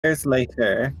There's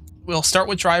later. We'll start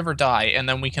with drive or die, and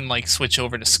then we can like switch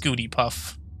over to Scooty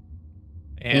Puff.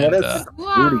 And what is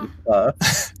Scooty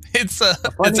Puff? it's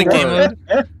a game mode.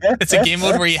 It's a game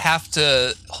mode where you have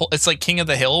to. It's like King of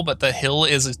the Hill, but the hill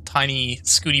is a tiny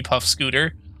Scooty Puff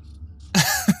scooter.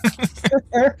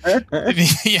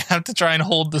 You have to try and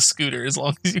hold the scooter as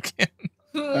long as you can.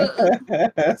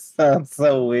 Sounds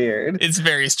so weird. It's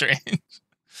very strange.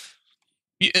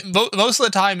 Most of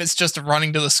the time, it's just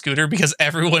running to the scooter because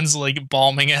everyone's like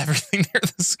bombing everything near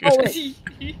the scooter.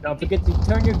 Oh, don't forget to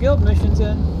turn your guild missions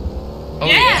in. Oh,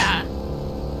 yeah.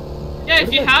 Yeah,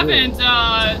 if you haven't,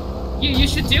 you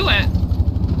should do it.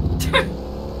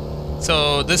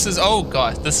 So this is, oh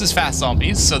god, this is fast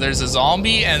zombies. So there's a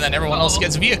zombie and then everyone else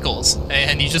gets vehicles.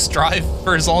 And you just drive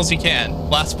for as long as you can.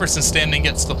 Last person standing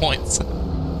gets the points.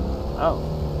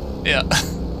 Oh. Yeah.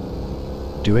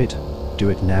 Do it. Do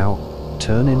it now.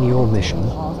 Turn in your mission.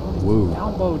 Woo.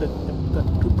 Download the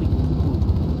poopy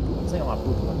poo-poo. I'm saying a lot of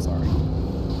poo-poo, I'm sorry.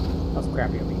 That's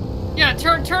crappy of me. Yeah,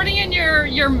 turning in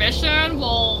your mission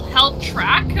will help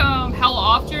track how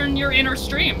often you're in our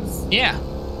streams. Yeah.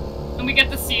 And we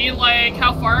get to see like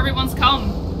how far everyone's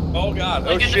come. Oh god,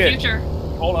 like oh in shit. the future.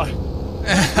 Hold on.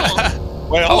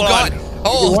 Wait, hold on.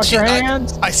 Oh, wash your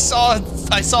hands? I saw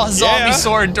a zombie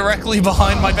sword directly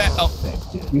behind my back. Oh.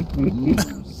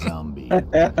 Zombie.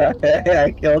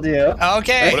 I killed you.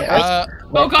 Okay.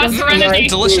 Oh god, Serenity.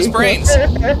 Delicious brains.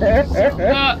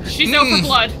 She's out for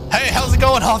blood. Hey, how's it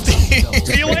going, Hofty?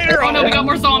 See you later. Oh no, we got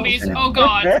more zombies. Oh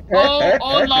god.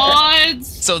 Oh lords.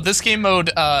 So this game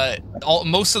mode,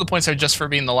 most of the points are just for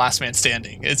being the last man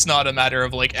standing. It's not a matter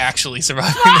of like actually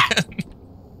surviving.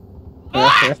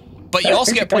 But you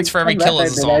also get points for every kill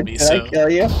as a zombie. Did I kill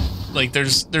you? Like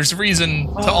there's reason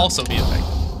to also be effective.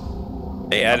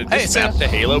 They added this map to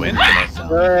Halo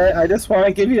Infinite. I just want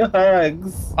to give you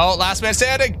hugs. Oh, last man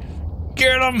standing!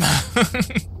 Get them!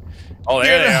 Oh,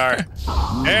 there they are.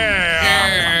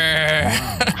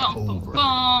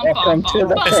 Welcome to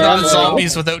the It's not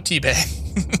zombies without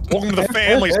teabag. Welcome to the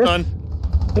family, son.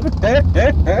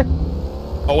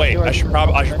 Oh wait, I should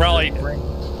probably.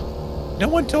 No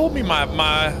one told me my.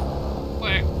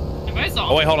 Wait, am I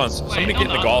zombie? Oh wait, hold on. Somebody get in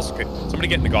the Gauss. Somebody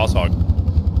get in the Gauss hog.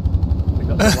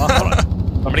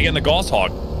 Somebody get in the Gauss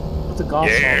hog. What's a Gauss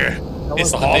hog? Yeah, it's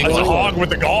the hog. It's a hog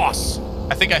with the Gauss.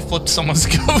 I think I flipped someone's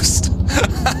ghost.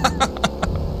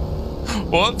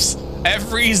 Whoops!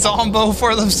 Every zombo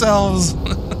for themselves.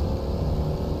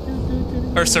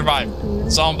 Or survive.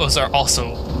 Zombos are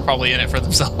also probably in it for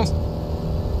themselves.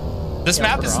 This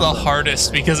map is the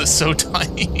hardest because it's so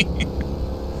tiny.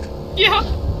 Yeah.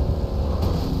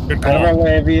 Good call. Out of our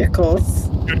way, vehicles.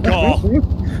 Good call.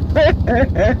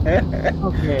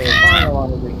 Okay, final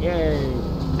one of it. Yay.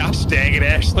 Gosh dang it,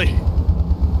 Ashley.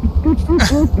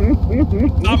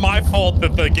 Not my fault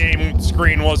that the game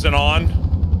screen wasn't on.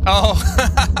 Oh.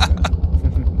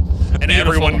 And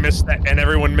everyone missed that. And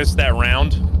everyone missed that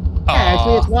round. Yeah,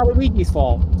 actually, it's Waluigi's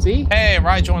fault. See? Hey,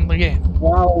 Rye joined the game.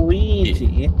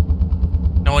 Waluigi.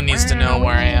 No one needs to know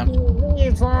where I am.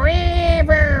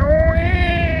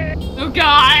 Oh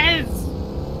guys.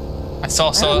 I saw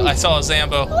a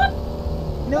Zambo.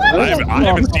 No, I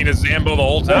haven't seen a Zambo the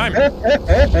whole time.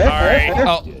 Alright.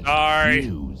 Oh, sorry.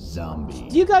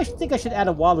 Do you guys think I should add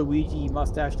a Waluigi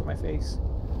mustache to my face?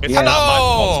 It's not my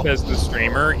fault, says the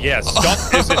streamer. Yes,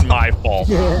 stuff isn't my fault.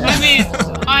 I mean,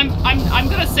 I'm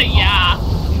gonna say yeah.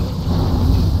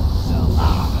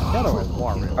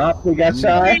 Oh, we got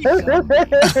shot.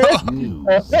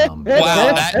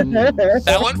 Wow,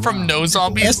 that went from no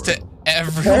zombies to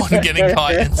everyone getting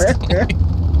caught instantly.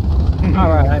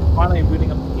 Alright, I'm finally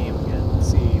booting up the game again. Let's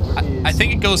see. I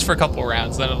think it goes for a couple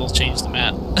rounds, then it'll change the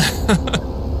map.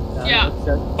 Yeah.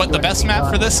 But the best map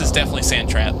for this is definitely Sand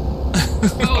Trap.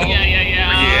 Oh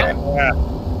yeah.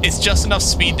 It's just enough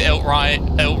speed to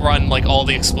outrun like all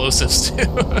the explosives too.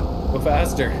 Go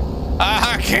faster.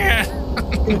 I can't.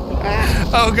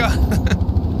 Oh god.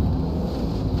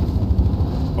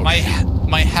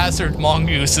 My hazard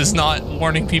mongoose is not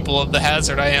warning people of the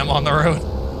hazard I am on the road.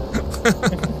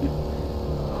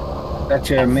 That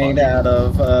you're made out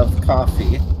of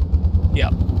coffee.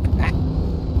 Yep.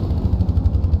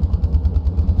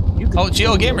 Oh,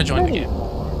 Geo Gamer joined the game.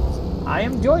 I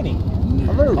am joining.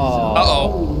 Hello.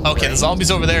 Uh-oh. Okay, the zombie's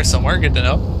over there somewhere. Good to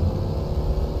know.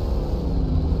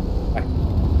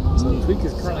 So Tweak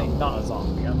is currently not a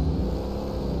zombie, huh?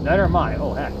 Neither am I.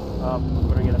 Oh, heck.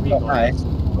 We're gonna be going.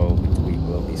 Oh, Tweak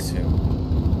will be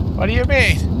soon. What do you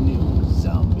mean? New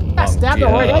zombie. I stabbed her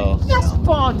right. I just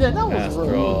spawned in. That was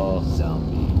rude.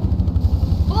 Zombie.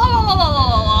 La la la la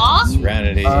la la.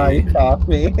 Serenity. You caught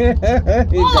me.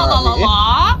 You La la la got me. la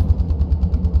la.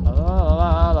 La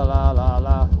la la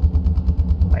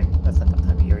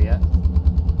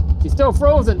still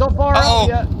frozen. Don't fire Uh-oh. up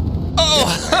yet.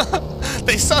 Oh,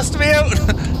 they sussed me out.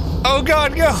 Oh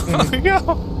God, go,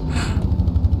 go.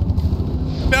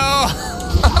 No.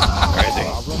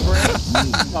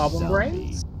 Goblin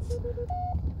brains.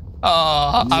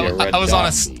 Oh, I was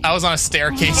on a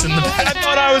staircase in the I back.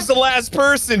 thought I was the last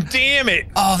person. Damn it.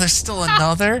 Oh, there's still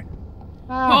another.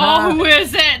 Oh, who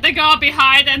is it? They gotta be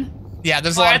hiding. Yeah,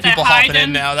 there's a Why lot are of they people hopping in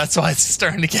hiding? now. That's why it's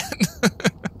starting to get.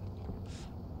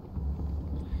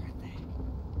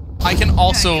 I can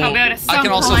also come out at some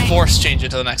point. force change it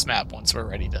to the next map once we're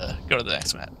ready to go to the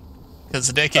next map. Because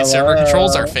the dedicated server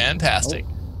controls are fantastic.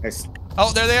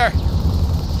 Oh, there they are.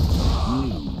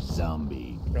 New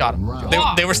zombie. Got them.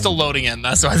 Wow. They were still loading in.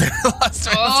 That's why they're the last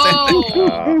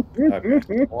one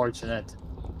standing. Oh. Fortunate.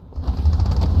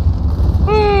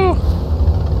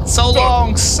 Woo! So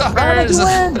long, suckers!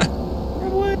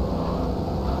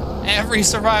 Every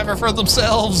survivor for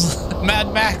themselves.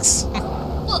 Mad Max. Yeah.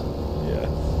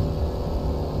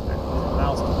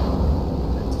 Mouse.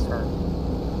 It's her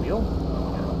wheel.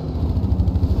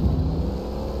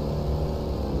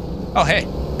 Oh, hey.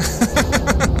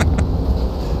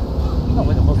 Oh,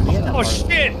 wait, it must be in that Oh, part.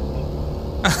 shit.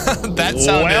 That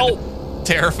sounded Well.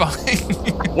 terrifying.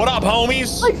 What up,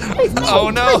 homies? Oh,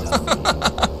 no.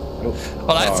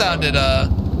 Well, that sounded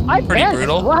I pretty panicked.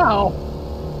 brutal. Wow.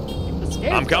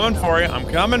 I'm coming for you. I'm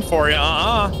coming for you.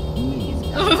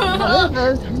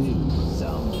 New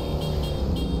zombie.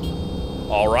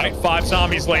 All right, 5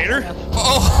 zombies later.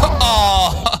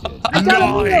 Oh,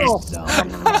 Nice.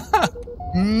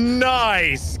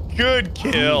 Nice. Good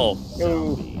kill.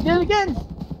 Zombie. Do it again.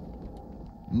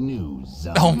 New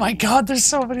zombie. oh my God, there's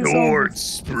so many zombies. Horde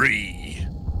spree.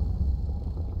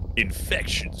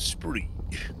 Infection spree.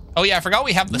 Oh yeah, I forgot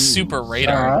we have the super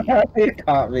radar. You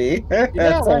caught me. Yeah,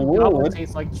 That's a goblin wood.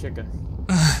 tastes like chicken.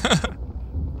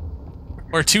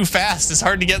 We're too fast. It's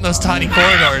hard to get in those tiny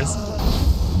corridors.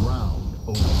 Round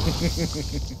over.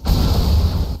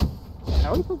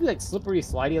 Are we supposed to be like slippery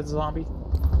slidey as a zombie?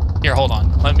 Here, hold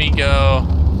on. Let me go.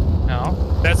 No.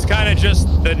 That's kind of just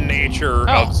the nature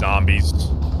Oh. of zombies.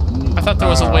 I thought there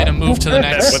was a way to move to the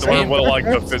next With screen. like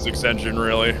the physics engine,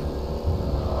 really.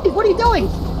 Hey, what are you doing?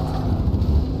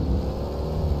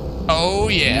 Oh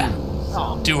yeah.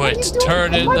 Oh, Do what are it. you doing?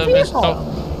 Turn in My the vehicle.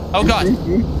 Oh God.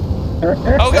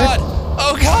 Oh God.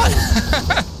 Oh God.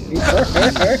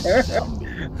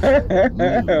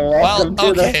 Welcome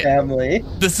to the okay. family.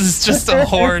 This is just a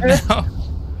horde now.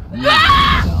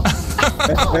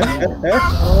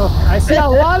 Oh, I see a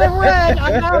lot of red.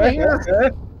 I'm out of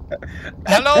here.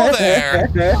 Hello there.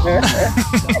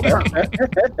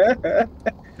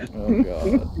 Oh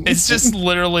god. It's just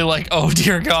literally like, oh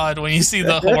dear God, when you see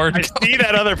the horde. I see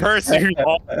that other person who's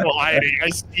also hiding. I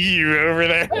see you over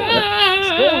there.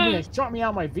 Scolded me and shot me out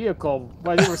of my vehicle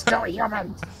while they were scary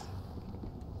humans.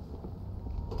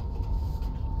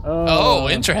 Oh,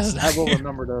 interesting. I will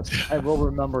remember this. I will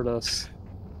remember this.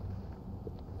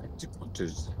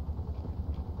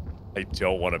 I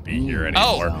don't want to be here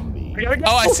Oh. anymore. Zombie. I gotta go.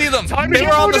 Oh, I see them. Time to They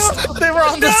go. were on No. the. They were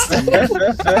on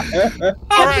the.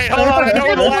 All right, hold on. I know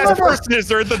where the last person is.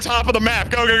 They're at the top of the map.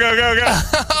 Go, go, go, go, go.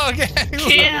 Okay.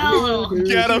 Kill.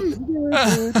 Get them.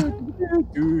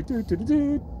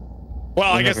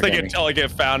 Well, I guess they can tell I get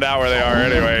found out where they are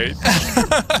anyway.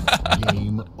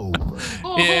 Game over.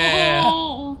 Yeah.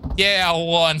 Oh. Yeah, I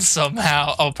won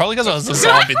somehow. Oh, probably because I was a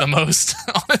zombie the most,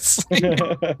 honestly.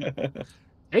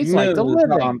 Tastes like the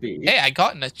living. Zombie. Hey, I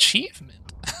got an achievement.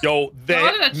 Yo, Not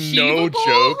that no achievable?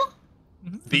 joke.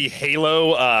 The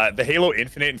Halo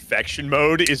Infinite Infection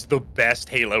mode is the best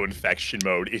Halo Infection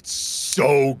mode. It's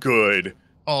so good.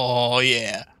 Oh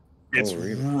yeah. It's Oh,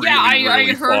 really? really, Yeah, I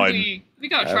really heard fun. we I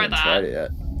gotta try haven't tried it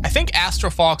that. yet. I think Astro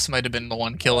Fox might have been the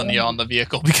one killing you on the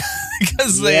vehicle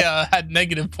because they had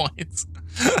negative points.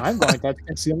 I'm going to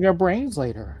consume your brains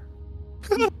later.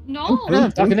 No.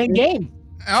 I'm talking in game.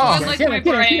 Oh, Sounds like Get my him,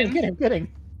 get him, brain. get him, get him.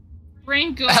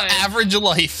 Brain good. average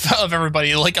life of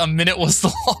everybody, like a minute was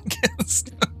the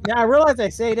longest. Yeah, I realized I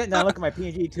saved it, and I look at my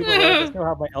PNG tuber. I still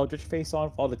have my Eldritch face on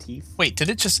with all the teeth. Wait, did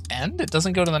it just end? It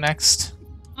doesn't go to the next.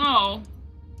 Oh.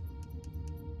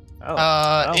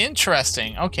 Oh,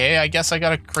 Interesting. Okay, I guess I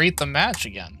gotta create the match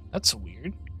again. That's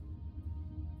weird.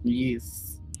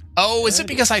 Yes. Oh, is it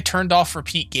because I turned off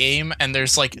repeat game and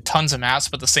there's like tons of maps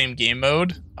but the same game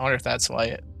mode? I wonder if that's why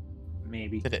it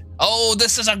maybe. did it. Oh,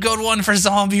 this is a good one for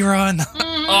Zombie Run.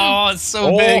 Mhm. Oh, it's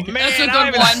so Oh big. man, That's a good I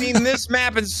haven't one. seen this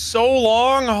map in so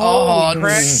long. Oh, Holy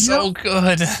crap! it's so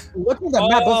good. Looking at the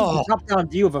map, looks Oh. like a top-down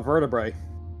view of a vertebrae,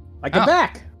 like Oh. a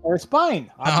back or a spine.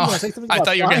 I was Oh, gonna say something I about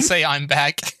thought you were gonna spine. say I'm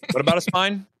back. What about a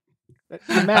spine?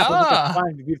 The map looks like a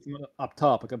spine view from up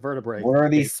top, like a vertebrae. Where are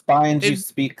these spines you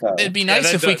speak of? It'd be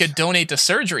nice if we could donate to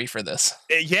surgery for this.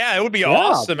 Yeah, it would be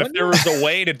awesome if there was a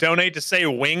way to donate to, say,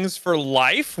 Wings for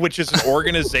Life, which is an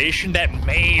organization that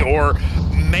may or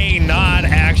may not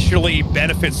actually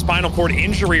benefit spinal cord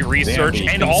injury research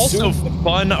and also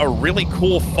fund a really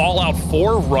cool Fallout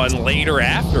 4 run later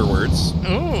afterwards.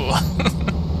 Ooh.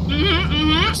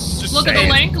 Look at the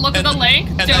link. Look at the link.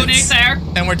 Donate there.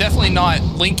 And we're definitely not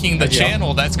linking the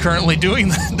channel that's currently doing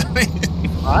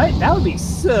that. Alright, that would be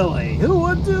silly. Who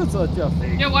would do such a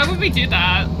thing? Yeah, why would we do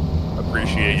that?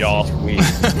 Appreciate y'all.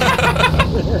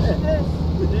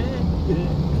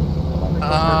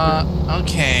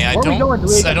 Okay, I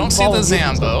don't see the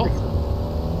Zambo.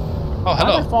 Oh,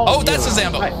 hello. Oh, that's the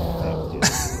Zambo.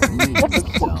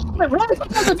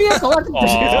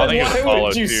 Why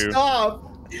would you stop?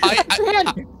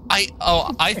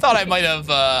 I thought I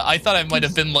might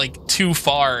have been like too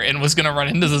far and was gonna run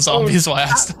into the zombies while I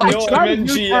stopped. No, I meant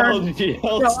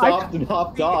GL stopped and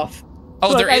hopped off.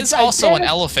 Oh, there is also an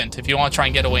elephant if you want to try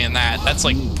and get away in that. That's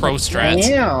like pro strats.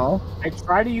 Yeah. I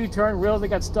tried to U-turn, realized I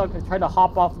got stuck, and tried to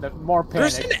hop off and more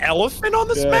panic. There's an elephant on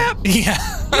this map? Yeah.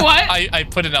 What? I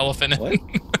put an elephant in.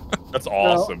 That's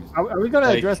awesome. So, are we going to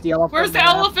address the elephant? Where's the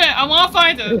elephant? I want to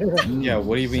find it. Yeah,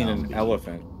 what do you mean an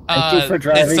elephant?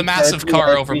 It's the massive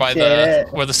car over by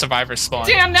where the survivors spawn.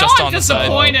 Damn, now just I'm on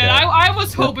disappointed. The side. I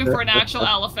was hoping for an actual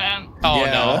elephant. Oh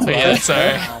Yeah, no, yeah,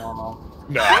 sorry.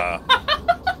 Nah.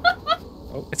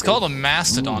 It's called a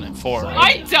mastodon in 4, right?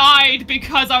 I died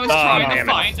because I was trying to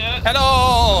find it.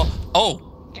 Hello! Oh.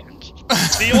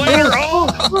 See you later!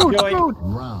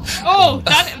 Oh,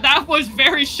 that was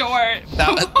very short.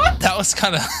 That was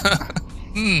kind of...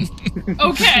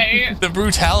 Okay. The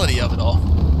brutality of it all.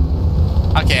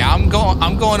 Okay, I'm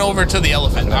going over to the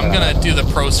elephant. I'm gonna do the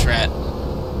pro strat.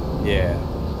 Yeah.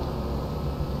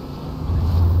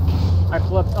 I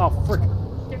flipped. Oh, frick.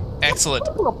 Excellent.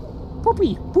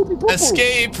 Poopy.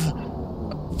 Escape.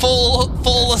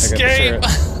 Full escape.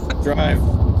 Drive.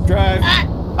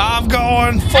 I'm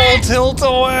going full tilt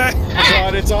away.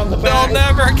 God, it's on the back. They'll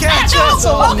never catch us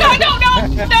Oh alive. God,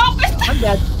 no! I'm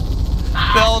dead.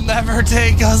 They'll never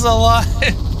take us alive.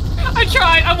 I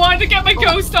tried. I wanted to get my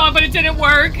ghost on, but it didn't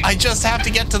work. I just have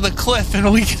to get to the cliff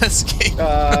and we can escape.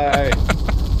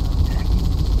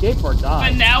 Escape or die.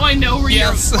 But now I know where you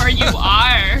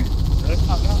are.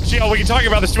 Shiel, we can talk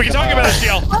about this. Shiel.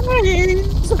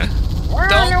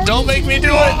 Don't make me do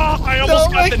it. I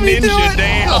almost got the ninja.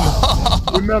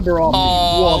 Damn. Remember all.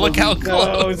 Oh, look how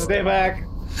close. No, stay back.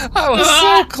 I was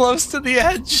so close to the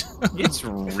edge. It's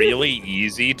really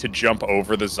easy to jump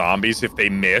over the zombies if they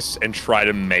miss and try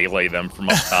to melee them from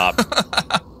up top.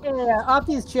 Yeah,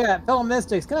 Opti's chat, fellow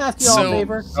mystics. Can I ask you all a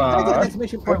favor? Can I get an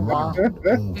exclamation point wrong?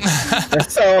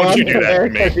 So Why'd you do that to me?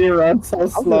 because you run so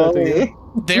slowly.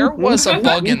 There was a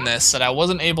bug in this that I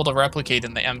wasn't able to replicate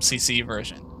in the MCC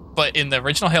version. But in the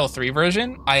original Halo 3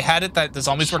 version, I had it that the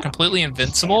zombies were completely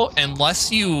invincible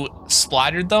unless you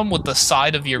splattered them with the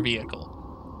side of your vehicle.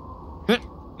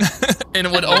 And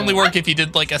it would only work if you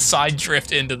did like a side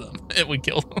drift into them. It would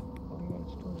kill them.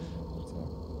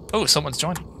 Oh, someone's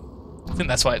joining. I think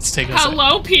that's why it's taking us.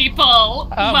 Hello, people.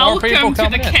 more people Welcome to the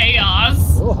coming in. chaos.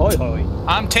 Oh, hoi hoi.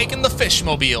 I'm taking the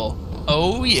fishmobile.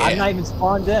 Oh yeah. I'm not even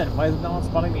spawned in. Why is no one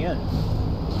spawning me in?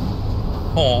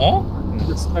 Aw. I'm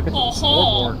just stuck at the Oh.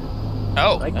 scoreboard.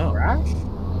 Oh. Like Oh. crash?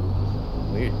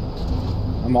 Weird.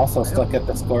 I'm also stuck at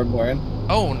the scoreboard.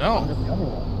 Oh no. The other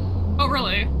one. Oh,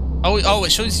 really? Oh,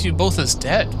 it shows you both as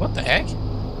dead. What the heck?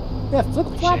 Yeah, flip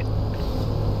flop.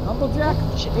 Humblejack.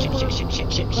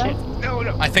 Shit.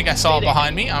 No. I think I saw it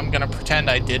behind me. I'm gonna pretend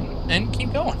I didn't and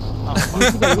keep going. Oh, I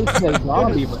think I looked at a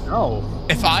zombie, but no.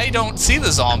 If I don't see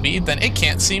the zombie, then it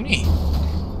can't see me.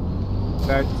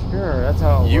 That's sure. That's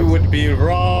how it You works. would be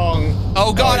wrong.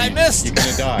 Oh god, I missed! You're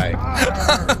gonna die.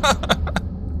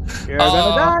 You're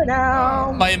gonna die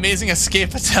now. My amazing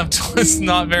escape attempt was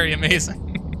not very amazing.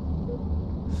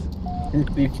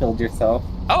 You killed yourself.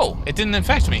 Oh, it didn't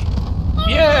infect me.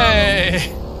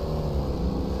 Yay!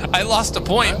 I lost a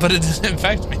point, but it didn't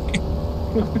infect me.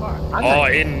 Oh,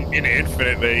 in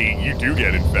Infinite, you do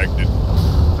get infected.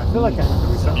 I feel like I have to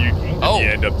do something. You Oh.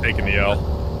 end up taking the L.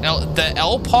 Now, the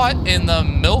L pot in the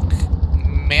milk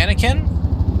mannequin?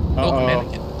 Milk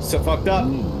mannequin. So fucked up.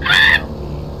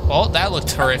 Well, that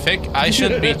looked horrific. I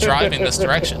shouldn't be driving this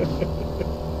direction.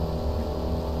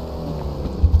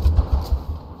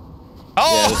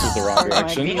 Oh! Yeah, this is the wrong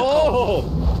direction. Oh!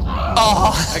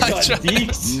 Oh, I got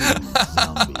deeked.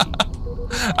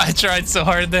 I tried so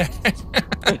hard there.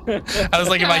 I was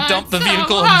like, if I dump the So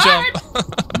vehicle hard. and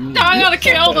jump. Now I gotta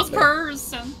kill this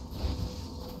person.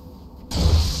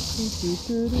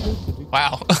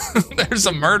 Wow, there's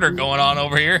a murder going on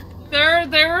over here. There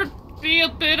would be a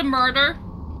bit of murder.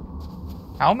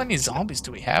 How many zombies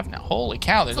do we have now? Holy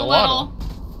cow, there's It's a lot of them.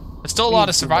 There's still a lot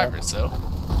of survivors, though.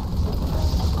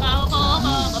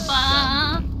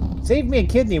 Save me a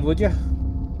kidney, would you?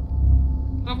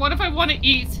 But what if I want to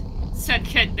eat said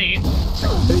kidney? No.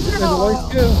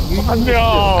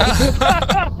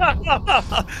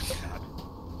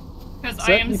 Because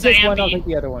I am I'll take Zambi.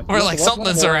 the other one. We're like,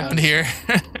 something's around here.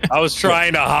 I was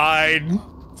trying to hide.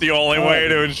 The only way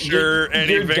to ensure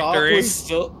any your dock victory. was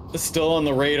still on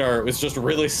the radar. It was just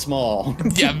really small.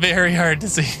 Yeah, very hard to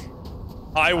see.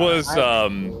 I was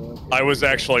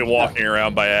actually walking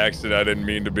around by accident. I didn't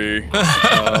mean to be.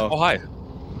 Oh hi.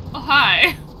 Oh,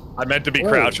 hi. I meant to be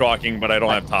crouch walking, but I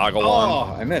don't have toggle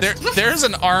on. I missed. There's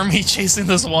an army chasing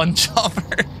this one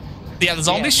chopper. Yeah, the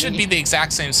zombies should be the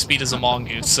exact same speed as a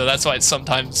mongoose, so that's why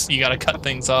sometimes you gotta cut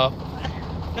things off.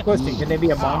 Question, can they be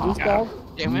a mongoose dog?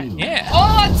 Damn it. Yeah.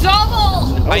 Oh,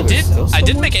 double! I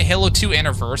did make a Halo 2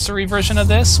 anniversary version of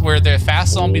this where the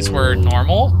fast zombies were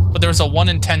normal, but there was a 1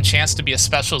 in 10 chance to be a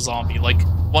special zombie, like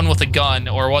one with a gun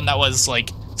or one that was like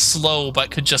slow but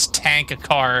could just tank a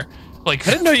car. Like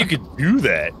I didn't know you could do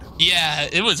that. Yeah,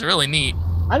 it was really neat.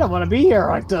 I don't want to be here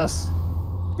like this.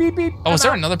 Beep beep. Oh, is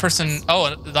there another person?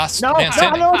 Oh, that's No, Van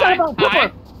Sandy. no,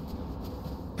 Hi.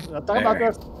 Let's talk about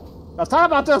this. Let's talk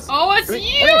about this. Oh, it's you!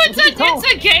 It's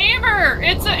a gamer!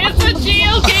 It's a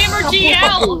GL gamer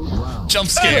GL! Jump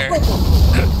scare.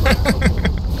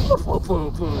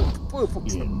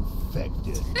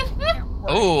 Infected.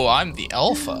 Oh, I'm the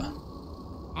alpha.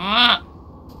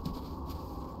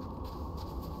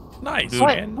 Nice,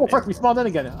 Right. man. Oh, fuck, we spawned in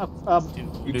again.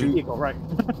 You two equal, right.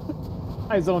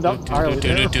 I zoned out entirely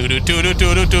there.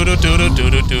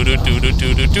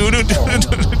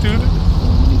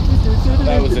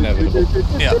 That was inevitable.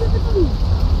 Yeah. Oh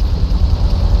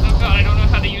god, I don't know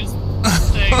how to use this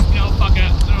thing. No, fuck it. I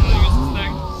don't know how to use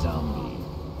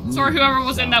this thing. Sorry, whoever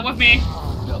was in that with me. I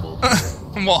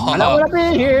don't want to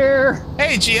be here.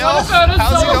 Hey, Gio. What about a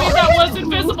How's it zombie going? that was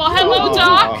invisible? Hello,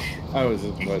 Doc. I was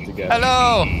about to get.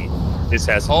 Hello. This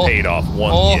hasn't paid off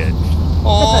one yet.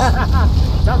 Oh.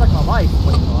 Sounds like my life.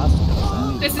 Wait, no, that's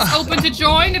This is open to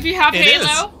join if you have It Halo.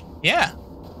 is. Yeah.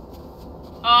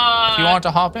 If you want to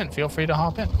hop in, feel free to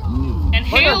hop in. And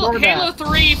Halo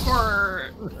 3 for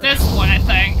this one, I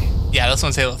think. Yeah, this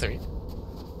one's Halo 3.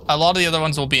 A lot of the other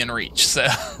ones will be in Reach, so.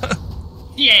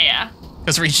 Yeah.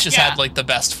 Because Reach just had like the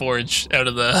best forge out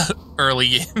of the early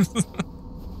games.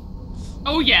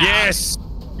 Oh yeah. Yes.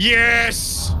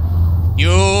 Yes. You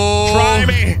try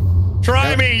me.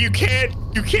 Try me. You can't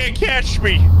catch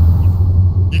me.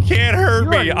 You can't hurt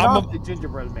me. I'm the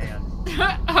gingerbread man.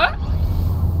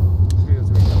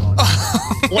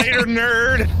 Later,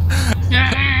 nerd.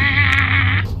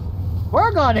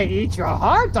 We're gonna eat your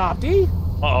heart, Dopty.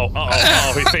 Oh,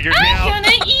 he figured me out. I'm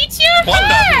gonna eat your What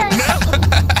heart.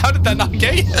 How did that not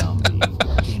get you?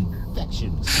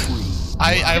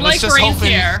 I was just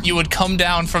hoping you would come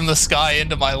down from the sky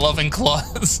into my loving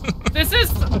claws. This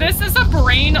is a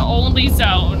brain-only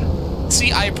zone.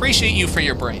 See, I appreciate you for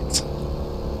your brains.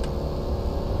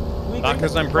 Not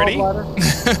because I'm pretty.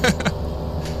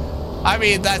 I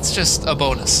mean, that's just a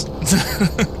bonus.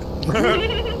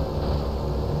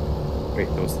 Wait,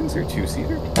 those things are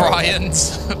two-seater?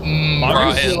 Brian's.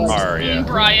 Yeah.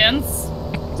 Brian's.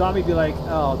 Zombie be like,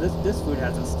 oh, this food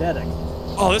has aesthetic.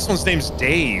 Oh, this one's name's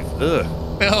Dave. Ugh.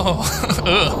 Oh.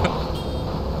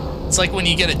 It's like when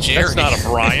you get a Jerry. That's not a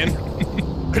Brian.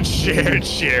 Jerry.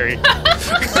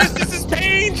 This is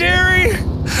pain, Jerry.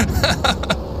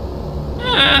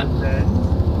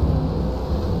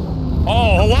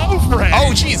 Oh, hello, friend.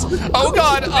 Oh, jeez. Oh,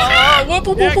 God. Where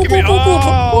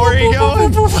are you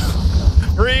going?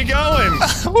 Where are you going? No.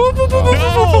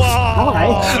 Oh,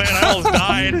 man, I almost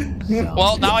died.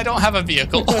 Well, now I don't have a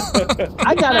vehicle.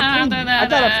 I got a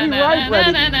free ride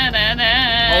ready.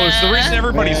 Oh, it's the reason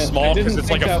everybody's small because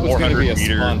it's like a 400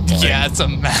 meter. Yeah, it's a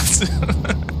massive.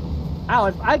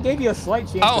 Alan, I gave you a slight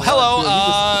chance. Oh, hello.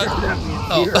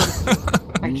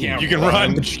 I can't. You can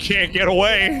run, but you can't get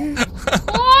away.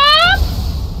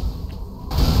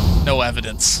 No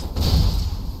evidence.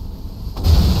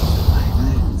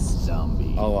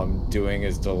 All I'm doing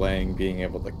is delaying being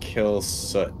able to kill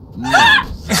Soot. Oh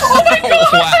my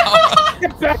god! Wow.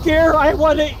 Get back here! I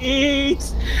want to eat!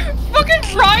 Fucking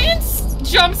Ryan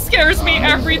jump scares me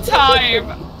every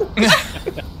time.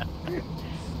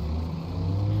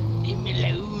 Leave me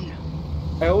alone.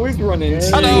 I always run into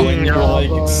Hello. you when you're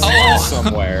like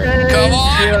somewhere. Come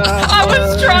on. I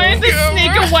was trying to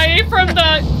sneak away from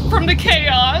the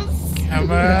chaos.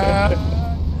 Come on.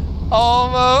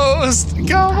 Almost.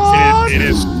 Come on. It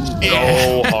is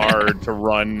so hard to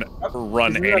run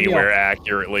anywhere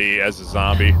accurately as a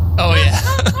zombie. Oh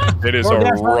yeah. It is a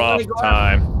rough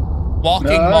time.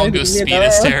 Walking mongoose speed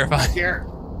is terrifying.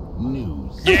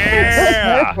 News.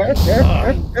 Yeah.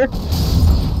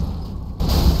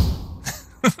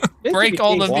 Break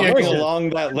all the Walking vehicles. along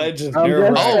that ledge is I'm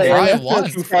nerve just Oh, saying, right, that's what?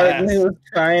 just part of me was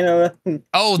trying to,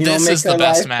 Oh, you know, this make is a the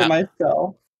best life for map.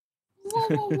 myself.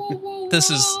 This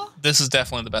is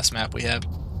definitely the best map we have.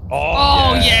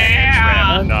 Oh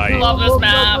yeah! Nice. Love this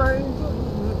map.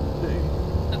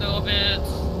 A little bit.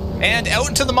 And out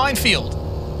into the minefield.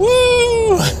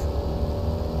 Woo!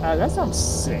 That sounds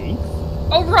safe.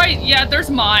 Oh right, yeah. There's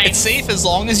mine. It's safe as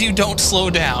long as you don't slow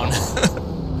down,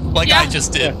 like I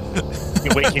just did.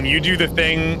 Wait, can you do the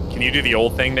thing? Can you do the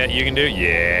old thing that you can do?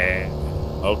 Yeah.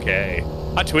 Okay.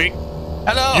 Hi, Tweak.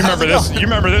 Hello. You remember this? You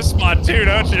remember this spot too,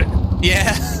 don't you?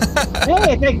 Yeah.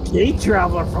 Hey, that gate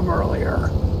traveler from earlier.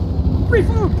 Free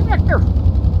food, get back here.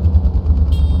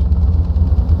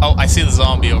 Oh, I see the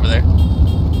zombie over there.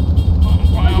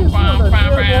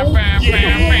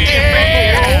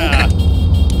 Yeah.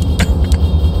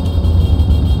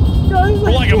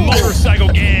 We're like a motorcycle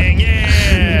gang.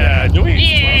 Yeah. Do we?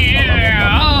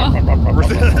 Yeah. Woo!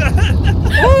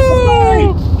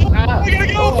 I gotta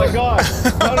go. Oh my god!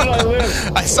 How did I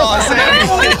live? I saw a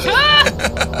zombie.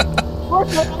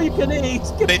 What's all you can eat?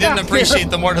 Get They didn't back appreciate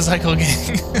the motorcycle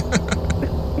gang.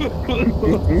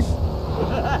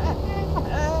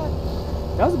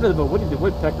 That was a bit of a Woody the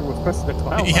Woodpecker with Crest of the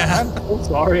Clown. Yeah. I'm so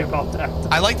sorry about that.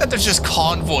 I like that there's just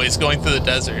convoys going through the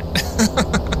desert.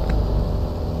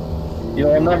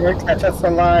 You'll never catch us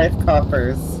alive,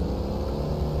 coppers.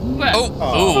 But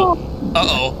Oh, ooh.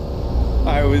 Uh-oh.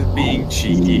 I was being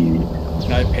cheeky.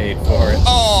 And I paid for it.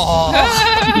 Oh.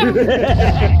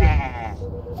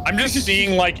 I'm just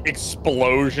seeing like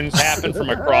explosions happen from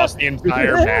across the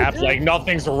entire map. Like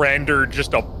nothing's rendered,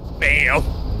 just a bam.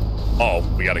 Oh,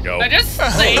 we gotta go. I just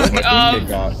think of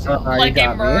like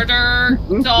a murder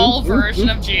doll version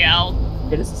of GL.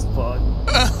 Yeah, this is fun.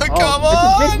 Come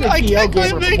on! I can't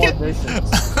quite make it.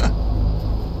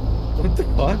 What the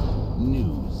fuck?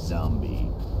 New zombie.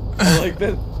 I like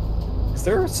that. Is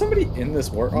there somebody in this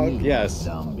warthog? Yes.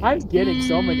 Zombie. I'm getting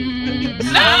so many.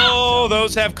 Oh,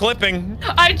 those have clipping.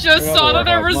 I just saw that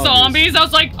there were zombies. I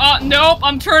was like, oh nope,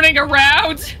 I'm turning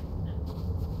around.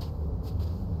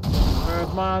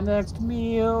 Where's my next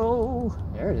meal?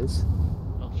 There it is.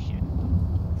 Oh shit.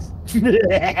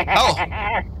 Oh.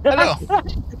 Hello.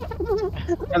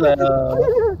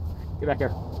 Hello. Get back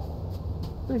here.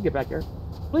 Please get back here.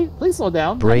 Please slow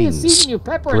down. Brains. I'm seasoning you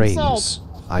pepper and salt. Brains.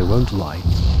 I won't lie.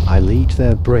 I'll eat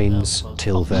their brains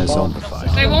till they're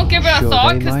zombified. They won't give it a Sure,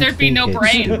 thought they because might there'd be think no it's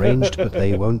brain. deranged, but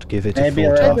they won't give it a Maybe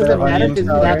thought. a It doesn't matter onion because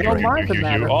you powder. have no mind to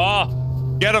matter.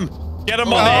 Oh, get him! Get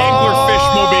him on Oh. the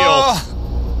anglerfish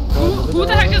mobile. Who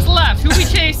the heck is left? Who we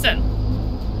chasing?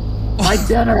 My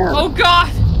dinner. Oh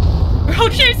god! We're all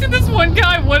chasing this one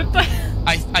guy. What the?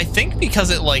 I think because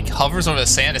it like hovers over the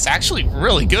sand, it's actually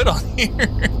really good on here.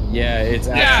 Yeah, it's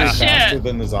Yeah, actually shit. faster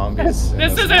than the zombies.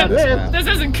 This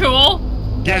isn't cool.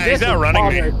 Yeah, he's outrunning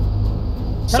me.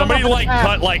 Somebody like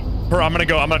cut like. I'm gonna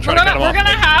go. I'm gonna try to cut him We're off. gonna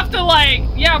have to like,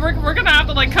 yeah, we're gonna have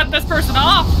to like cut this person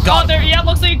off. Got Oh, there, yeah,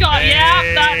 looks like you got, yeah,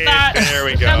 Hey, that. there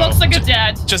we go. That looks like a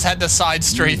dead. Just had to side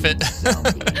strafe it.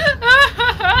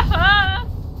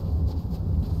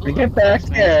 Get back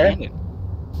here.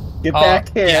 Get back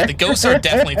here. Yeah, the ghosts are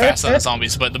definitely faster than the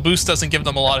zombies, but the boost doesn't give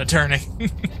them a lot of turning.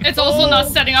 It's also not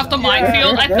setting off the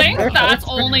minefield. I think that's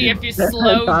only if you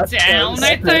slow down.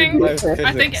 I think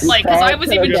like because I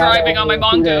was even driving on my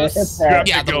mongoose. You have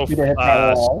Yeah, to go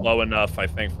the- slow enough, I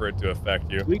think, for it to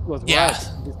affect you. Week was Yeah. right.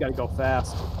 You just gotta go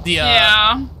fast. The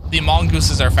Yeah. the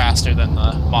mongooses are faster than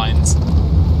the mines, I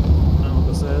don't know what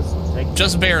this is.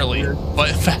 just barely, but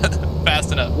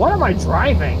fast enough. What am I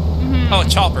driving? Mhm. Oh,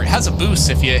 chopper. It has a boost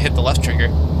if you hit the left trigger.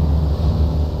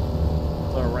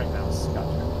 Oh, right mouse. Gotcha.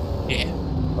 Yeah,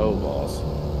 Oh, balls.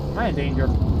 Am I in danger?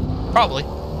 probably.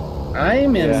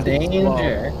 I'm in Yeah.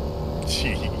 danger.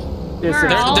 Gee. This We're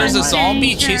is all There's a in zombie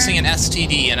danger. chasing an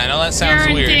STD, and I know that sounds You're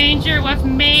in weird. danger with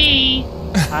me.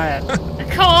 I, A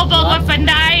cobalt with a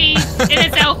knife. It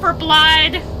is out for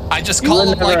blood. I just You call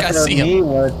would him never like I hurt see him. me,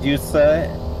 would you say?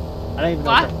 I don't even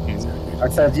know. What? I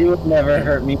said you would never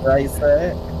hurt me, right,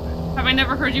 say? Have I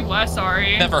never heard you what?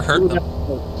 Sorry. Never hurt them.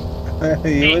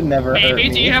 You would never hurt Maybe.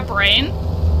 me. Do you have brain?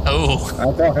 Oh,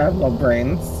 I don't have no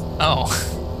brains. oh.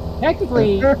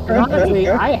 Technically, honestly,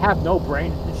 I have no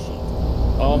brain in this sheet.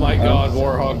 Oh my god,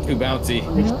 Warhog too bouncy.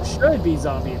 It should be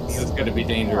zombie This is immune. gonna be I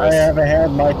dangerous. haven't had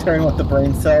my turn with the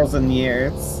brain cells in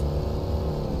years.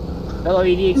 Hello,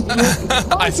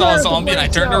 ADHD. I saw a zombie and I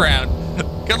turned around.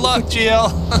 Good luck, GL.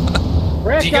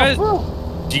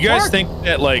 Do you guys think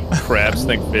that like crabs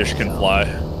think fish can fly?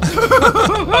 I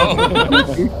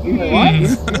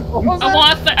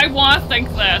want to think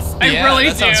this. I really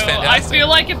do. I feel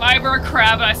like if I were a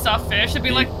crab and I saw fish, I'd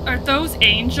be like, are those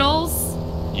angels?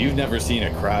 You've never seen a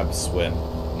crab swim.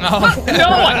 No. No,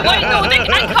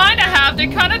 I kind of have. They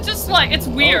kind of just like, it's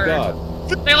weird. Oh,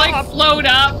 God. They like float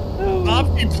up.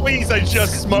 Opti, please, I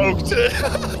just smoked.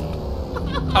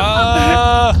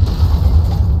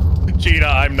 Gina,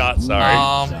 I'm not sorry.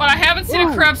 But I haven't seen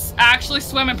a crab actually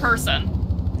swim in person.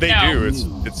 They do.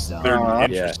 They're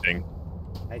interesting.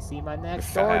 I see my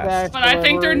next door guy. But I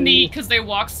think they're neat because they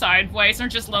walk sideways and are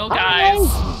just low guys.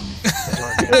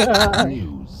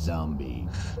 New zombie.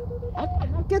 I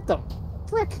get them.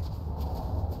 Frick.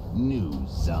 New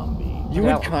zombie. You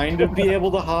would kind of be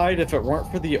able to hide if it weren't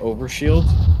for the overshield,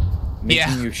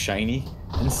 making you shiny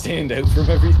and stand out from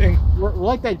everything. We're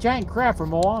like that giant crab from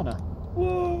Moana.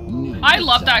 I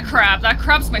love that crab. That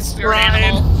crab's my spirit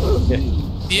animal.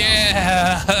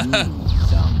 Yeah.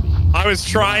 I was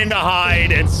trying to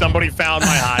hide and somebody found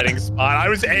my hiding spot. I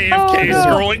was AFK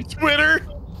scrolling Twitter.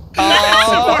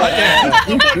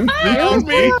 Found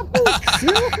me.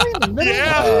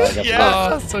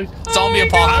 Yeah. Zombie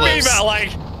apocalypse.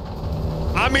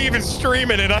 I'm even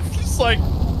streaming and I'm just like,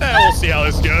 we'll see how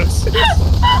this goes.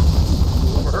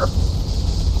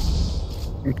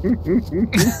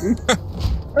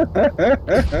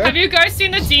 Have you guys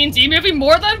seen the D&D movie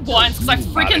more than once? Because I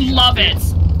freaking love it.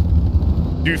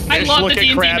 Do fish look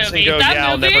at crabs and go, that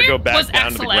I'll never go back down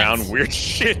excellent. to the ground. Weird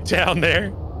shit down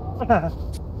there.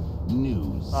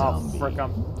 New zombie. Oh, frick,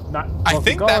 I'm not. I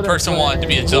think that person wanted to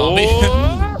be a zombie.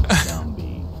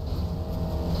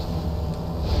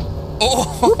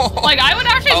 Like, I would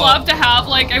actually love to have,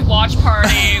 like, a watch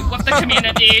party with the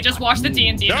community. Just watch the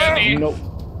D&D movie.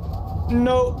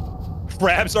 Nope.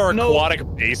 Crabs are aquatic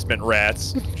basement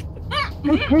rats.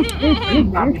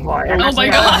 Oh my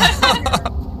god.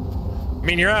 I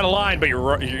mean, you're out of line, but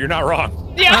you're not wrong.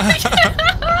 Yeah.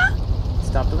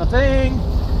 Stop the thing.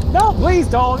 No, please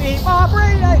don't eat my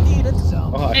brain. I need it.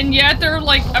 And yet they're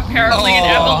like apparently an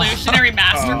evolutionary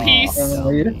masterpiece.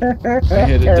 I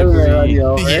hit a degree.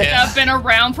 Have been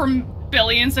around for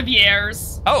billions of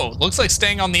years. Oh, looks like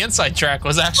staying on the inside track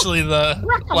was actually the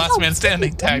last man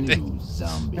standing tactic.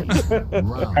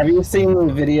 Have you seen the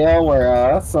video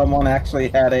where someone actually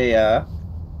had a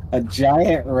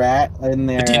giant rat in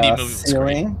their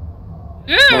ceiling?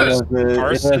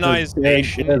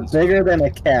 Arsonization. It was bigger than a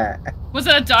cat. Was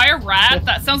it a dire rat?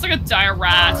 That sounds like a dire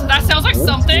rat. That sounds like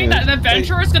something that an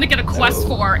adventurer is going to get a quest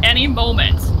for any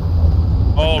moment.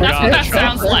 Oh, that's God, what that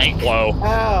sounds like. Slow.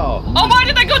 Ow. Oh, why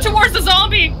did they go towards the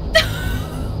zombie?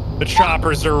 The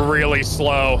choppers are really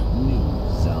slow.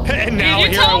 And now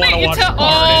you here I tell want me, to watch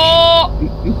oh!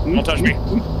 Don't touch me.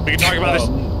 We can talk about this.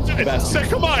 So,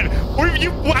 come on.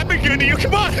 I've been good to you.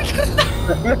 Come on.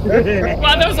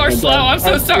 Wow, those are slow. I'm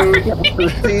so sorry.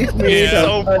 Yeah,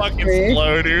 so fucking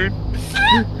slow, dude.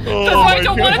 I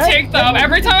don't want to take them.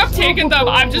 Every time I've taken them,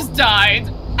 I've just died.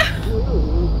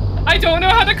 I don't know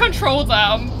how to control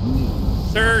them.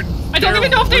 I don't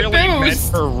even know if they really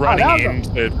boost. Meant for running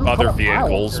into other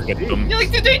vehicles with them.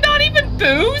 Like, do they not even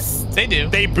boost? They do.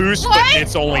 They boost, but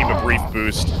it's only a brief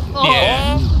boost. Oh.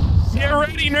 Yeah. Get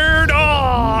ready, nerd!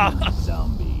 Oh!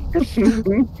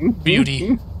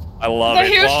 Beauty. I love the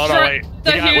it.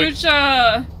 Huge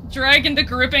dragon the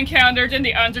group encountered in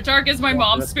the Underdark is my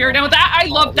mom's spirit animal. I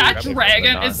love that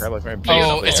dragon. It's beautiful.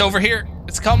 Oh, it's over here.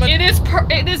 It's coming. It is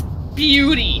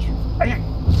beauty.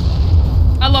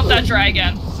 I love that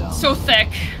dragon. So thick.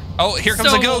 Oh, here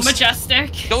comes so a ghost.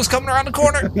 Majestic. Ghost coming around the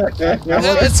corner.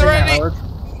 It's already.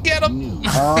 Get him.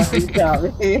 Oh, he got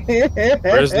me.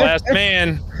 Where's last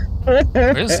man?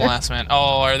 Where's the last man?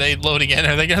 Oh, are they loading in?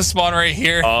 Are they gonna spawn right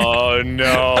here? Oh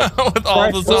no! With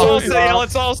all the zombies.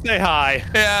 Let's all say hi.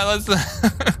 Yeah, let's.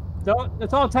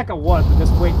 Let's all attack at once. But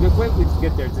just wait. We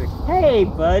get there. It's like, hey,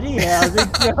 buddy, how's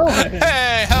it going?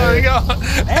 Hey, how's it going?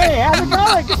 Hey, how's it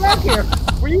going? Get back here.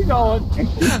 Where you going?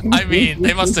 I mean,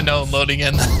 they must have known loading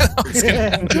in.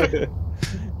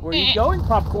 Where you going,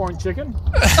 popcorn chicken?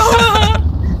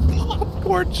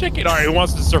 Popcorn chicken. All right, who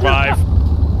wants to survive?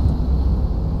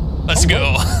 Let's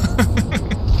go.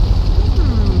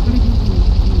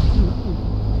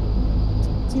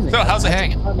 So, how's it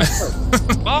hanging?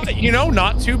 Well, you know,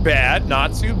 not too bad.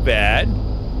 Not too bad.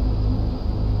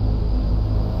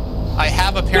 I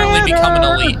have apparently become an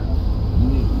elite.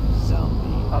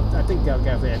 I think I'll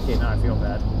get AFK now. I feel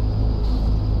bad.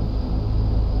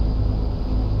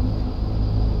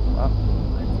 Well,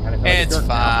 I kind of It's fine.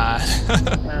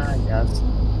 I guess.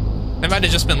 They might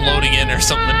have just been loading in or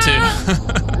something too.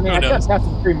 I mean, I guess have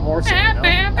to 3 more. So, you know?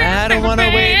 I don't want to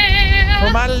wait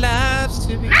for my life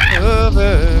to be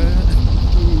over.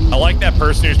 I like that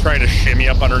person who's trying to shimmy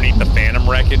up underneath the Phantom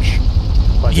wreckage.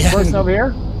 But this person over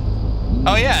here?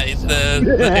 Oh yeah,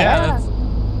 yeah.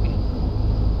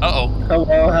 Uh-oh.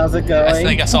 Hello, how's it going? I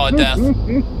think I saw a death.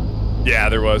 Yeah,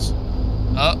 there was.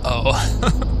 Uh-oh.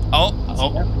 Oh.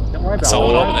 Don't worry about it.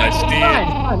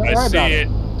 I see it.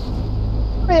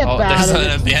 Oh, there's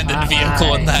an abandoned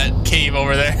vehicle in that cave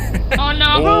over there. Oh no!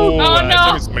 Oh, Oh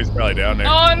no! Somebody's probably down there.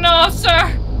 Oh no,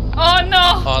 sir! Oh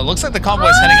no! Oh, it looks like the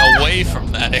convoy's heading away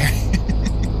from that area.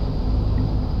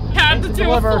 Had to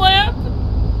do a flip.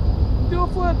 Do a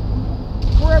flip.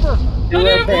 Wherever.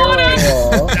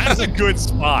 That's a good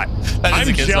spot.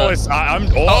 I'm jealous. Spot.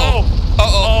 Oh.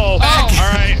 Oh.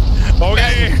 All right.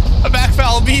 Okay. A back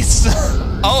foul beast.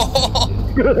 Oh.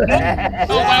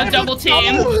 Oh wow, double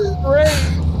team.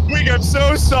 Wig, I'm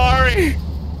so sorry.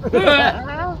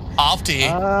 Opti,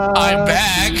 I'm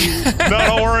back. No,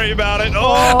 don't worry about it.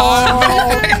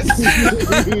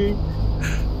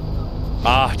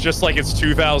 Just like it's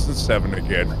 2007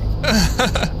 again.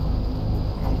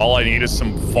 All I need is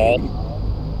some Vault.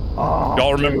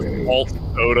 Y'all remember Vault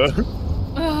and Soda?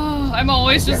 I'm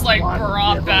always just like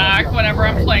brought back whenever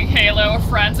I'm playing Halo with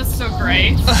friends. It's so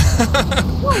great.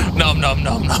 Nom.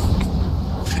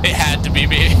 It had to be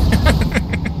me.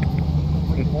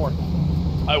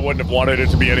 I wouldn't have wanted it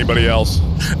to be anybody else.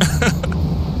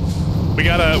 we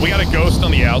got a ghost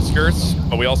on the outskirts,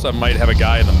 but we also might have a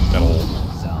guy in the middle.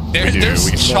 There's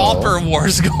chopper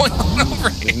wars going on over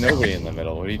here. There's nobody in the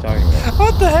middle. What are you talking about?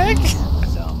 What the heck?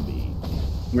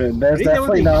 There's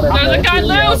definitely not a There's a guy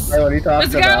loose!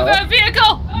 There's a guy with a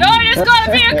vehicle! No, he just got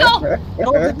a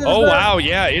vehicle! Oh wow,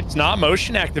 yeah, it's not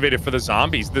motion activated for the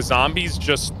zombies. The zombies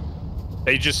just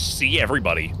see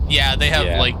everybody. Yeah, they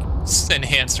have like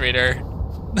enhanced radar.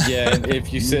 Yeah, and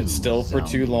if you sit still for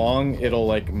too long, it'll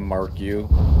like mark you.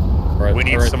 We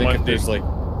need someone. I think if there's like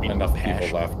enough people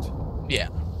left. Yeah.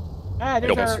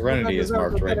 Serenity is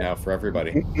marked right now for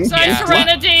everybody. Sorry,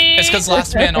 Serenity! It's because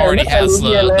Last Man already has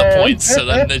the points, so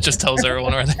then it just tells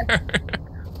everyone where they are.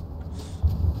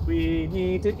 We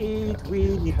need to eat,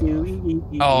 we need to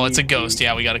eat. Oh, it's a ghost.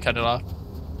 Yeah, we gotta cut it off.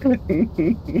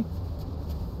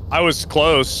 I was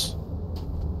close.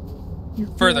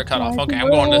 Further cut off. Okay,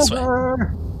 I'm going this way.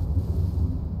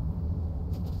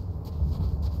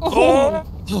 Oh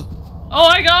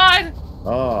my god!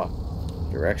 Oh.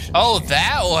 Direction. Oh,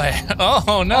 that way.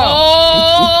 Oh no.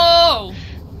 Oh.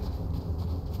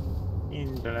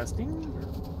 Interesting.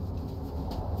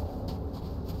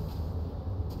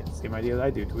 Same idea that I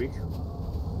do, Tweak.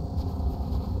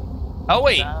 Oh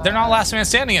wait, they're not Last Man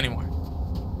Standing anymore.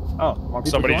 Oh, more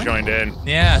somebody joined? joined in.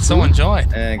 Yeah, someone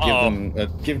joined. And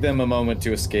give them a moment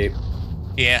to escape.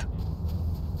 Yeah.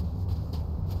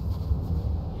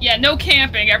 Yeah, no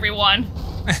camping, everyone.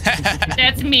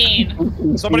 That's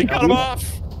mean. Somebody cut him off.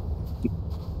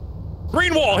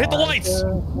 Green wall, hit the lights.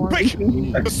 Quick,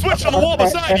 the switch on the wall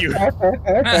beside you.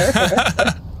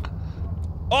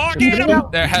 Oh, get him!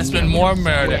 There has been more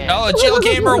murder. Oh, Jill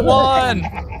Gamer won.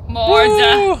 More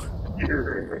death.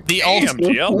 The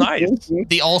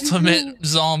ultimate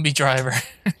zombie driver.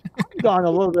 Gone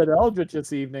a little bit Eldritch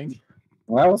this evening.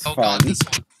 Well, that was fun.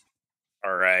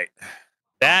 All right.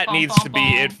 That needs to be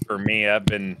it for me. I've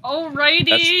been.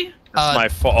 Alrighty. That's my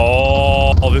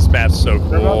fault. Oh, this map's so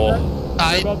cool.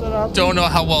 I don't know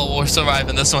how well we're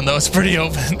surviving this one, though. It's pretty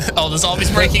open. Oh, the zombie's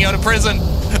breaking out of prison.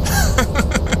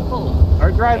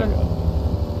 Hard driving.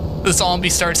 The zombie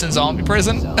starts in zombie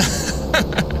prison. All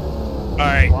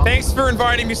right. Thanks for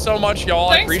inviting me so much, y'all.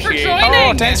 I appreciate it.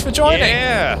 Oh, thanks for joining.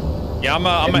 Yeah. Yeah, I'm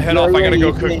a head off. I gotta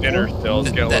go cook dinner still.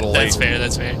 It's getting a little late. That's fair.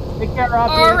 That's fair. Take care,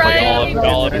 Opti. Alright.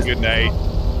 Y'all have a good night.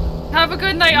 Have a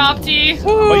good night, Opti.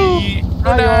 Bye.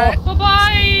 Good night.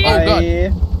 Bye-bye. Oh, God.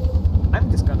 I'm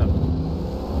just gonna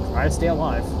try to stay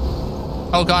alive.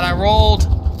 Oh, God, I rolled.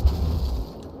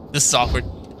 This is awkward.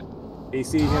 They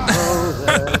see him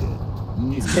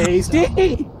frozen. He's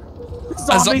tasty.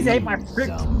 Zombies ate my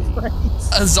freaking brains.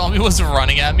 A zombie was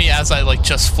running at me as I like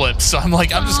just flipped, so I'm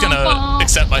like, I'm just gonna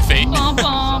accept my fate.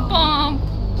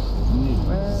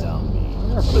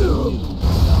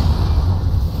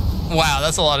 Wow,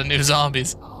 that's a lot of new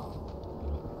zombies.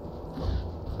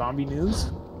 Zombie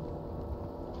news?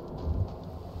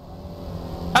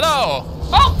 Hello!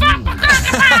 Oh, fuck!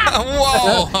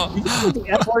 Whoa!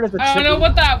 I don't know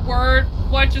what that word,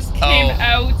 what just came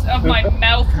out of my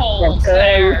mouth hole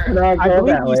there. I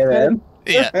believe you said,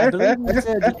 I believe you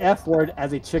said the F word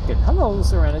as a chicken. Hello,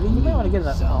 Serenity. You might want to get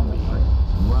that. Oh,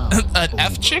 An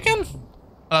F chicken?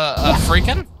 A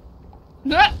freaking?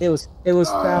 It was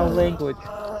foul language.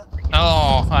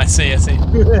 Oh, I see.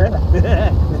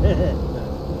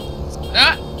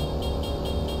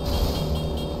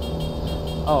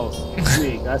 Oh,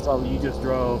 sweet. That's all you just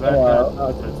drove.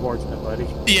 That's unfortunate, buddy.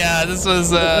 Yeah, this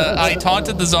was, I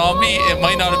taunted the zombie. It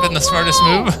might not have been the smartest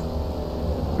move.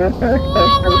 Man,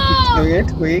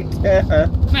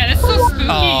 it's so spooky.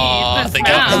 Oh, This they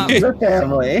got me. The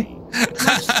family.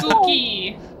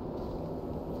 Spooky.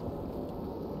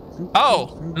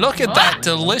 Oh, look at that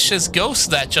delicious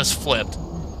ghost that just flipped.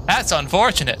 That's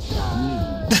unfortunate.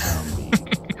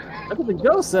 Look at the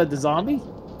ghost, said the zombie.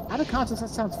 Out of context, that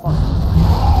sounds fun.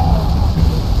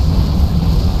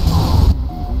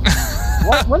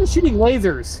 What is shooting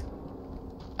lasers?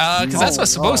 Because that's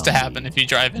what's supposed to happen if you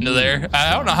drive into there.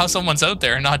 I don't know how someone's out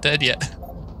there and not dead yet.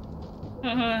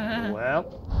 Well,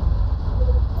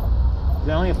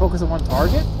 they only focus on one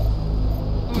target?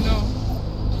 Oh no.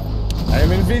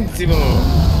 I'm invincible.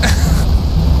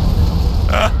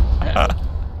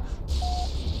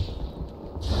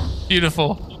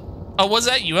 Beautiful. Oh, was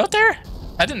that you out there?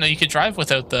 I didn't know you could drive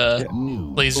without the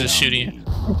lasers shooting you.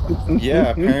 Yeah,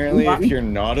 apparently if you're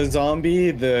not a zombie,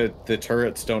 the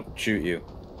turrets don't shoot you.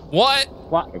 What?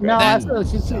 Okay. No, that's not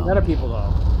shooting other people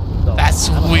though. That's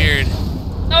weird.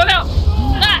 Oh no!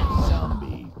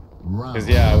 Because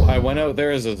yeah, I went out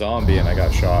there as a zombie and I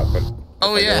got shot, but if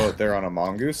I go out there on a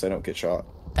mongoose, I don't get shot.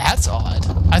 That's odd.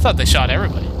 I thought they shot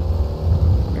everybody.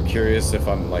 I'm curious if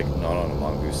I'm like not on a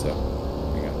mongoose though.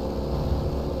 Hang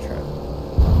on. Try.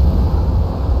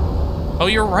 Oh,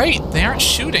 you're right. They aren't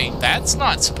shooting. That's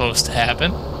not supposed to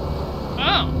happen.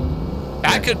 Oh.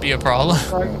 That could be a problem. I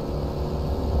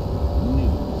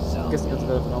guess there's a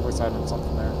bit of an oversight on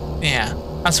something there. Yeah,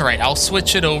 that's all right. I'll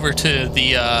switch it over to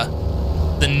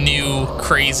the new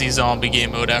crazy zombie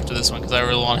game mode after this one because I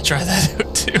really want to try that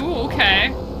out too. Ooh,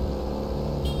 okay.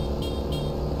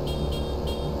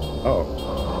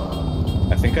 Oh.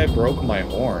 I think I broke my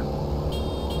horn.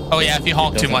 Oh yeah, if you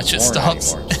honk too much, it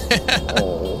stops. Oh.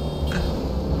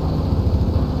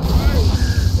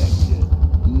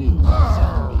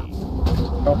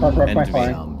 I broke my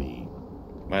horn.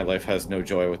 My life has no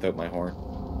joy without my horn.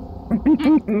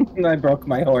 I broke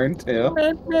my horn too.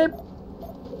 Meep, meep.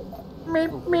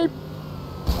 Meep, meep.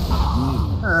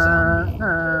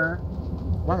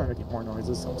 Why am I making horn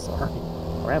noises? I'm sorry.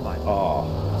 Or am I? Oh.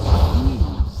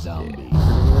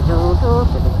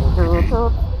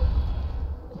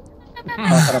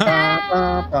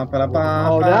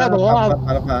 Oh,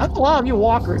 that's a lot of you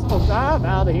walkers. Oh, I'm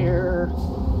out of here.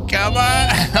 Come on.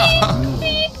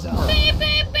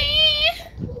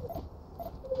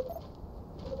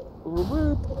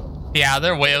 Yeah,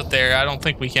 they're way out there. I don't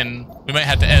think we can. We might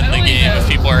have to end the game if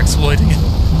people are exploiting it.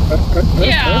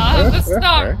 Yeah, that's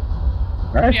not.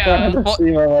 I wanted to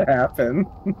see what happened.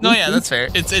 No, yeah, that's fair.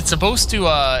 It's supposed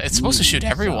to shoot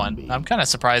everyone. I'm kind of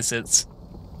surprised it's.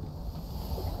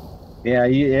 Yeah,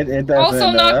 it doesn't. Also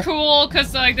not cool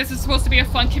because like this is supposed to be a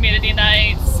fun community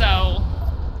night, so.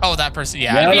 Oh, that person.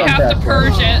 Yeah. We have to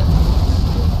purge it.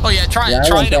 Oh yeah,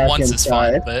 trying it once is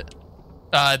fine, but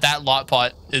that lot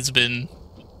pot has been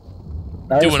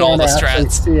doing all the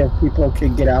strats. See if people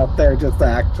can get out there just to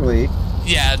actually.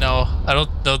 Yeah, no, I don't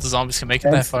know if the zombies can make it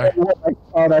that far. I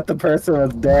saw that the person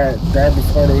was dead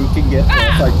before they can get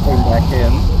there, so I came back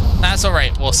in. That's all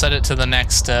right. We'll set it to the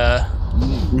next.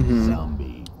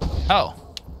 Oh.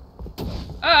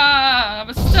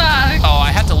 I'm stuck. Oh,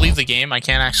 I had to leave the game. I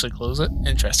can't actually close it.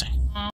 Interesting.